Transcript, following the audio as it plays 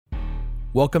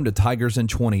Welcome to Tigers in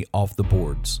 20 Off the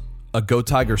Boards, a Go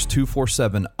Tigers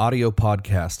 247 audio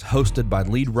podcast hosted by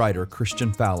lead writer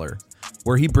Christian Fowler,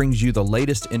 where he brings you the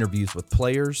latest interviews with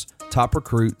players, top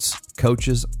recruits,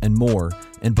 coaches, and more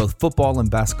in both football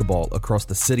and basketball across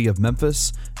the city of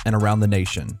Memphis and around the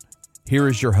nation. Here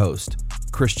is your host,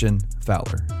 Christian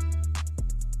Fowler.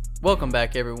 Welcome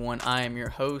back, everyone. I am your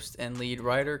host and lead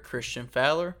writer, Christian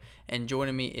Fowler, and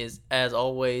joining me is, as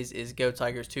always, is Go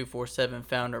Tigers 247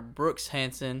 founder Brooks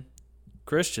Hanson.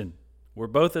 Christian, we're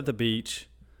both at the beach.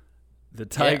 The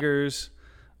Tigers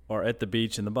are at the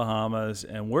beach in the Bahamas,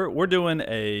 and we're doing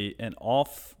an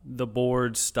off the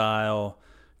board style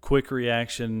quick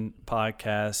reaction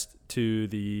podcast to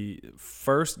the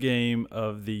first game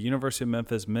of the University of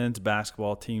Memphis men's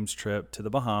basketball team's trip to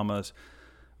the Bahamas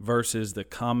versus the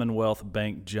Commonwealth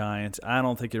Bank Giants. I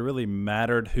don't think it really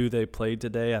mattered who they played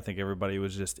today. I think everybody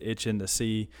was just itching to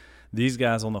see these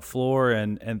guys on the floor,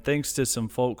 and thanks to some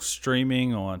folks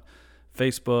streaming on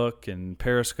Facebook and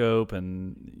Periscope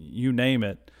and you name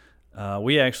it,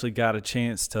 we actually got a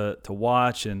chance to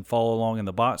watch and follow along in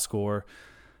the box score.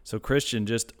 So Christian,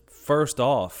 just first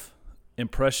off,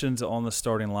 impressions on the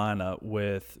starting lineup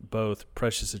with both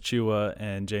Precious Achiuwa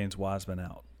and James Wiseman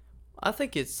out. I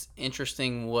think it's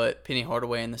interesting what Penny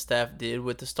Hardaway and the staff did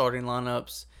with the starting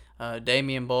lineups.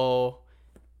 Damian Ball,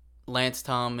 Lance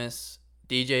Thomas,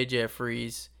 DJ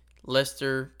Jeffries,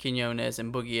 Lester Quinones,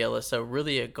 and Boogie Ellis. So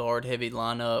really a guard-heavy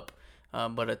lineup,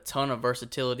 but a ton of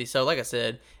versatility. So like I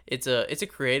said, it's a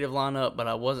creative lineup, but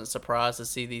I wasn't surprised to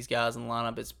see these guys in the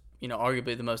lineup. It's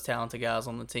arguably the most talented guys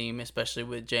on the team, especially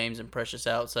with James and Precious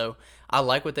out. So I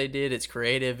like what they did. It's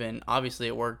creative, and obviously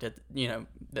it worked. At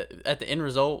the end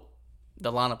result,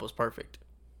 the lineup was perfect.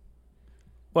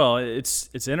 Well,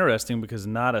 it's interesting because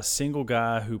not a single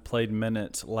guy who played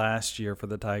minutes last year for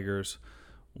the Tigers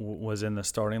was in the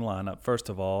starting lineup, first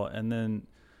of all. And then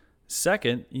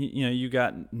second, you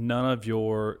got none of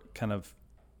your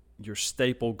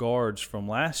staple guards from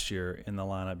last year in the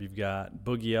lineup. You've got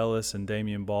Boogie Ellis and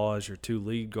Damian Ball as your two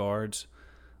lead guards,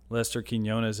 Lester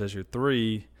Quinones as your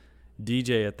three,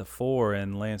 DJ at the 4,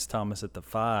 and Lance Thomas at the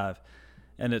 5.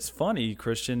 And it's funny,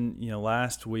 Christian,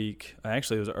 last week,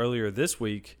 actually it was earlier this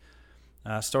week,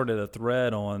 I started a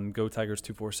thread on Go Tigers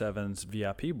 247's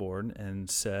VIP board and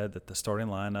said that the starting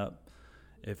lineup,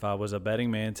 if I was a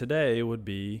betting man today, it would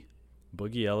be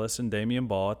Boogie Ellis and Damian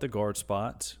Ball at the guard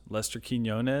spots, Lester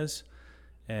Quinones,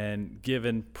 and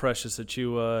given Precious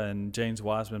Achiuwa and James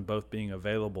Wiseman both being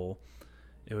available,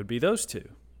 it would be those two.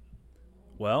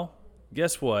 Well,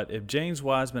 guess what? If James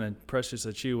Wiseman and Precious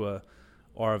Achiuwa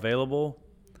are available,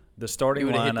 the starting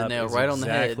lineup is right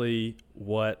exactly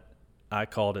what I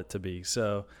called it to be.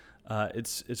 So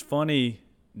it's funny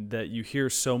that you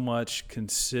hear so much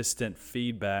consistent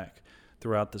feedback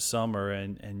throughout the summer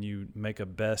and you make a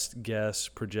best guess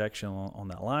projection on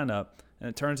that lineup, and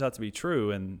it turns out to be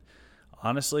true. And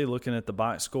honestly, looking at the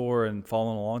box score and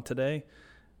following along today,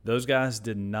 those guys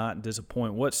did not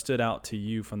disappoint. What stood out to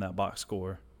you from that box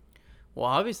score? Well,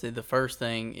 obviously the first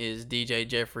thing is DJ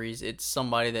Jeffries. It's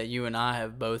somebody that you and I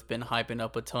have both been hyping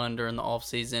up a ton during the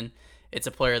offseason. It's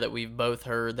a player that we've both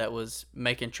heard that was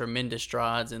making tremendous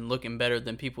strides and looking better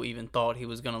than people even thought he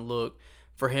was going to look.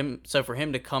 For him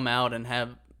to come out and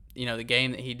have, the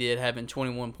game that he did, having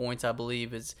 21 points, I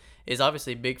believe, is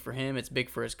obviously big for him. It's big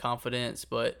for his confidence,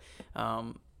 but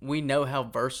we know how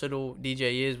versatile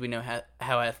DJ is. We know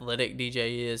how athletic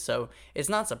DJ is, so it's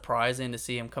not surprising to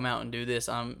see him come out and do this.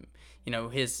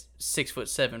 His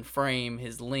 6'7" frame,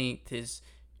 his length, his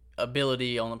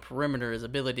ability on the perimeter, his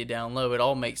ability down low, it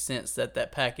all makes sense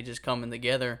that package is coming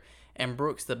together. And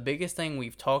Brooks, the biggest thing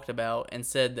we've talked about and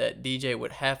said that DJ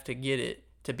would have to get it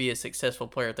to be a successful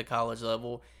player at the college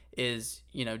level is,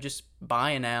 just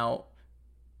buying out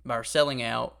or selling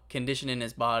out, conditioning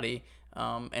his body,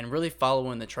 and really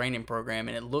following the training program.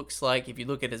 And it looks like, if you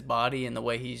look at his body and the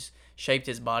way he's shaped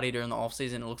his body during the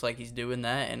offseason, it looks like he's doing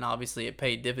that. And obviously it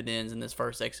paid dividends in this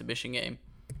first exhibition game.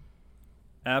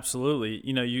 Absolutely.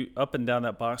 You up and down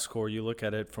that box score, you look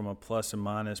at it from a plus and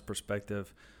minus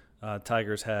perspective.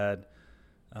 Tigers had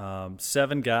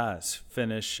 7 guys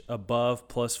finish above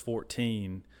plus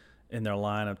 14 in their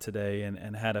lineup today,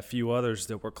 and had a few others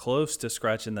that were close to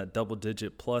scratching that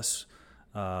double-digit plus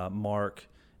mark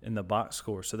in the box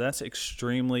score. So that's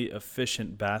extremely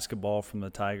efficient basketball from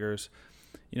the Tigers.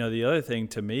 The other thing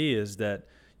to me is that,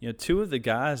 two of the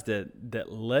guys that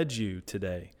led you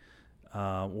today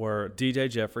were DJ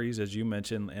Jeffries, as you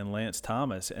mentioned, and Lance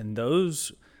Thomas. And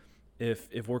those,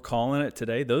 if we're calling it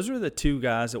today, those are the two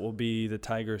guys that will be the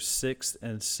Tigers' 6th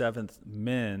and 7th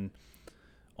men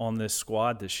on this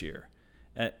squad this year.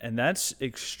 And that's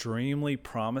extremely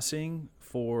promising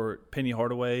for Penny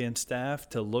Hardaway and staff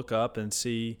to look up and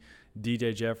see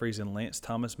DJ Jeffries and Lance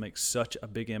Thomas make such a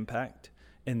big impact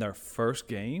in their first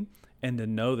game, and to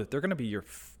know that they're going to be your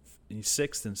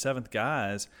sixth and seventh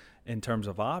guys in terms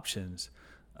of options.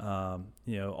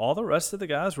 All the rest of the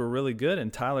guys were really good,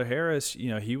 and Tyler Harris,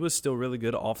 he was still really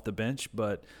good off the bench,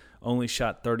 but only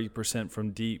shot 30%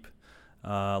 from deep.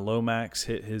 Lomax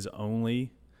hit his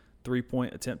only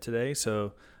three-point attempt today.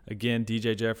 So, again,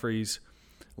 DJ Jeffries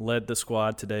led the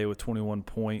squad today with 21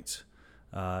 points.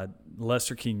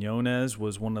 Lester Quinones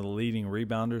was one of the leading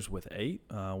rebounders with 8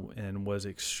 and was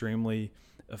extremely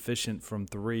efficient from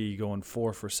 3, going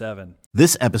 4 for 7.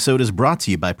 This episode is brought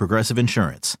to you by Progressive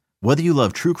Insurance. Whether you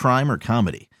love true crime or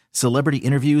comedy, celebrity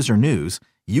interviews or news,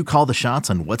 you call the shots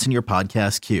on what's in your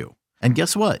podcast queue. And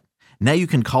guess what? Now you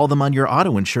can call them on your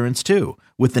auto insurance too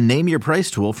with the Name Your Price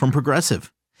tool from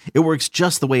Progressive. It works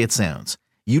just the way it sounds.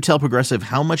 You tell Progressive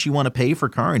how much you want to pay for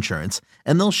car insurance,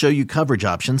 and they'll show you coverage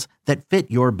options that fit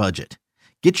your budget.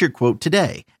 Get your quote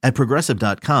today at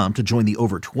Progressive.com to join the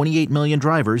over 28 million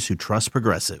drivers who trust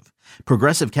Progressive.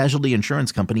 Progressive Casualty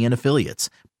Insurance Company and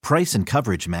Affiliates. Price and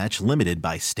coverage match limited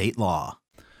by state law.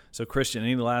 So, Christian,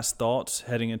 any last thoughts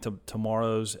heading into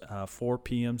tomorrow's 4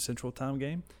 p.m. Central Time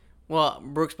game? Well,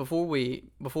 Brooks, before we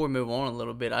move on a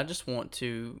little bit, I just want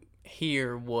to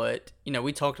hear what,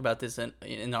 we talked about this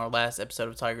in our last episode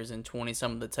of Tigers in 20,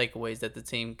 some of the takeaways that the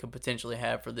team could potentially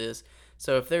have for this.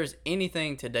 So if there's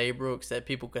anything today, Brooks, that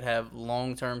people could have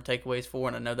long-term takeaways for,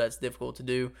 and I know that's difficult to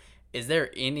do, is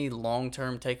there any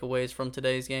long-term takeaways from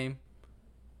today's game?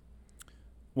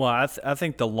 Well, I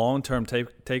think the long-term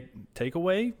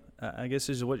takeaway, I guess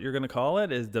is what you're going to call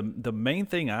it, is the main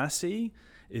thing I see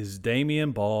is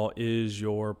Damian Ball is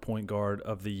your point guard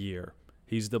of the year.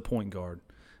 He's the point guard.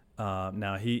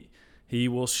 Now he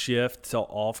will shift to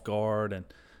off guard,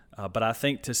 but I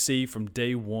think to see from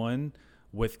day one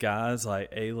with guys like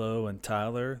Alo and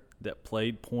Tyler that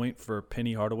played point for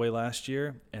Penny Hardaway last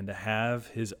year, and to have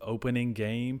his opening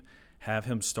game, have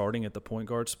him starting at the point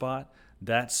guard spot,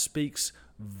 that speaks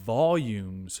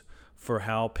volumes for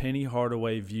how Penny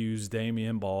Hardaway views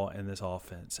Damian Ball in this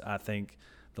offense. I think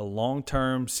the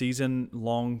long-term,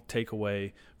 season-long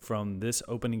takeaway from this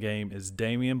opening game is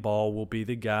Damian Ball will be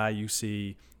the guy you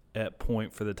see at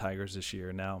point for the Tigers this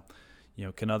year. Now,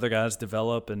 can other guys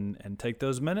develop and take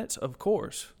those minutes? Of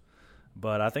course.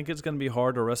 But I think it's going to be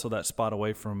hard to wrestle that spot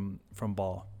away from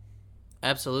Ball.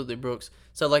 Absolutely, Brooks.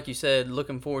 So like you said,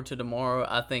 looking forward to tomorrow.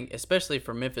 I think especially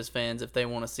for Memphis fans, if they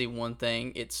want to see one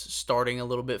thing, it's starting a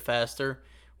little bit faster,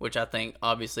 which I think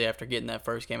obviously after getting that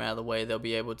first game out of the way, they'll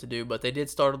be able to do. But they did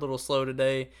start a little slow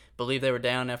today. Believe they were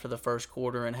down after the first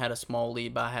quarter and had a small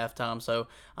lead by halftime. So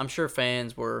I'm sure some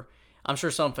fans were,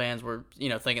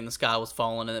 thinking the sky was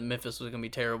falling and that Memphis was going to be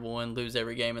terrible and lose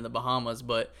every game in the Bahamas.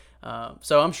 But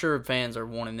so I'm sure fans are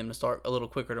wanting them to start a little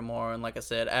quicker tomorrow. And like I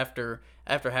said, after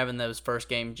having those first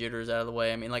game jitters out of the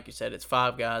way, I mean, like you said, it's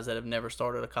 5 guys that have never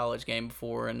started a college game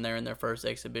before, and they're in their first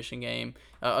exhibition game,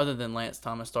 other than Lance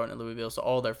Thomas starting at Louisville. So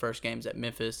all their first games at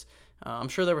Memphis. I'm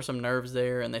sure there were some nerves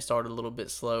there, and they started a little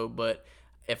bit slow. But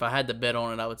if I had to bet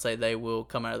on it, I would say they will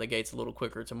come out of the gates a little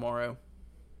quicker tomorrow.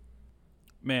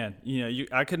 Man,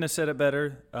 I couldn't have said it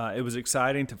better. It was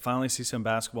exciting to finally see some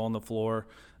basketball on the floor.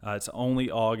 It's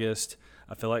only August.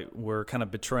 I feel like we're kind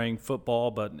of betraying football,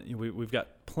 but we've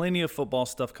got plenty of football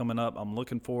stuff coming up. I'm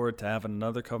looking forward to having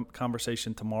another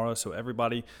conversation tomorrow. So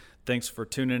everybody, thanks for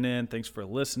tuning in. Thanks for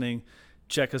listening.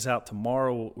 Check us out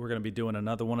tomorrow. We're going to be doing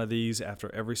another one of these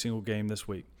after every single game this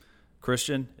week.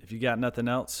 Christian, if you got nothing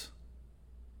else,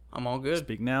 I'm all good.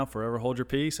 Speak now, forever hold your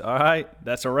peace. All right,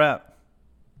 that's a wrap.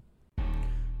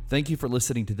 Thank you for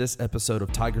listening to this episode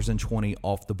of Tigers in 20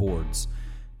 Off the Boards.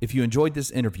 If you enjoyed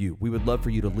this interview, we would love for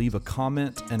you to leave a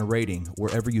comment and a rating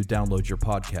wherever you download your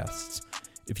podcasts.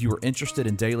 If you are interested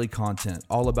in daily content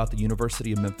all about the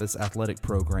University of Memphis athletic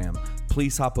program,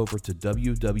 please hop over to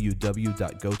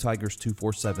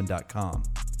www.gotigers247.com.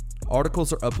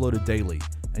 Articles are uploaded daily,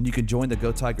 and you can join the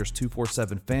Go Tigers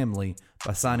 247 family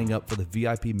by signing up for the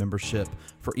VIP membership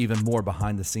for even more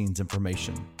behind-the-scenes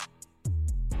information.